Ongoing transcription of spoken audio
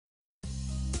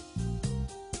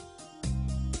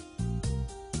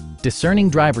discerning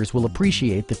drivers will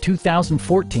appreciate the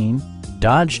 2014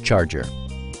 Dodge Charger.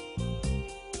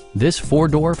 This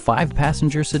four-door,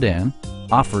 five-passenger sedan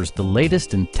offers the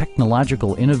latest in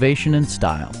technological innovation and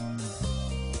style.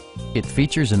 It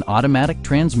features an automatic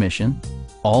transmission,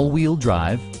 all-wheel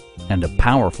drive, and a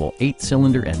powerful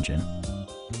 8-cylinder engine.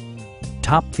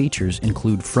 Top features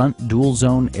include front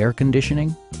dual-zone air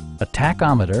conditioning, a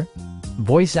tachometer,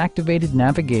 voice-activated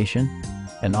navigation,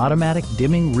 an automatic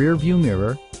dimming rear-view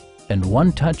mirror, and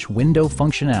one-touch window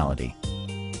functionality.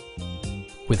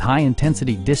 With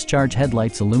high-intensity discharge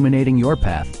headlights illuminating your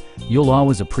path, you'll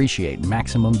always appreciate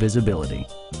maximum visibility.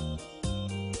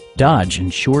 Dodge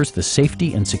ensures the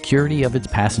safety and security of its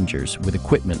passengers with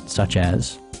equipment such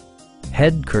as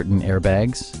head curtain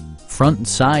airbags, front and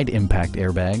side impact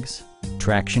airbags,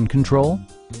 traction control,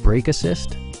 brake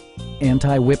assist,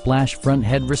 anti-whiplash front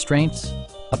head restraints,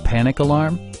 a panic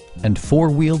alarm, and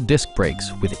four-wheel disc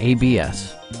brakes with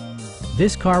ABS.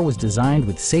 This car was designed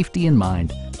with safety in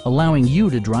mind, allowing you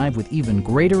to drive with even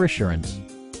greater assurance.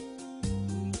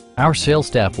 Our sales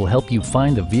staff will help you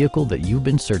find the vehicle that you've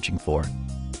been searching for.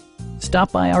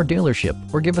 Stop by our dealership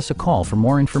or give us a call for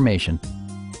more information.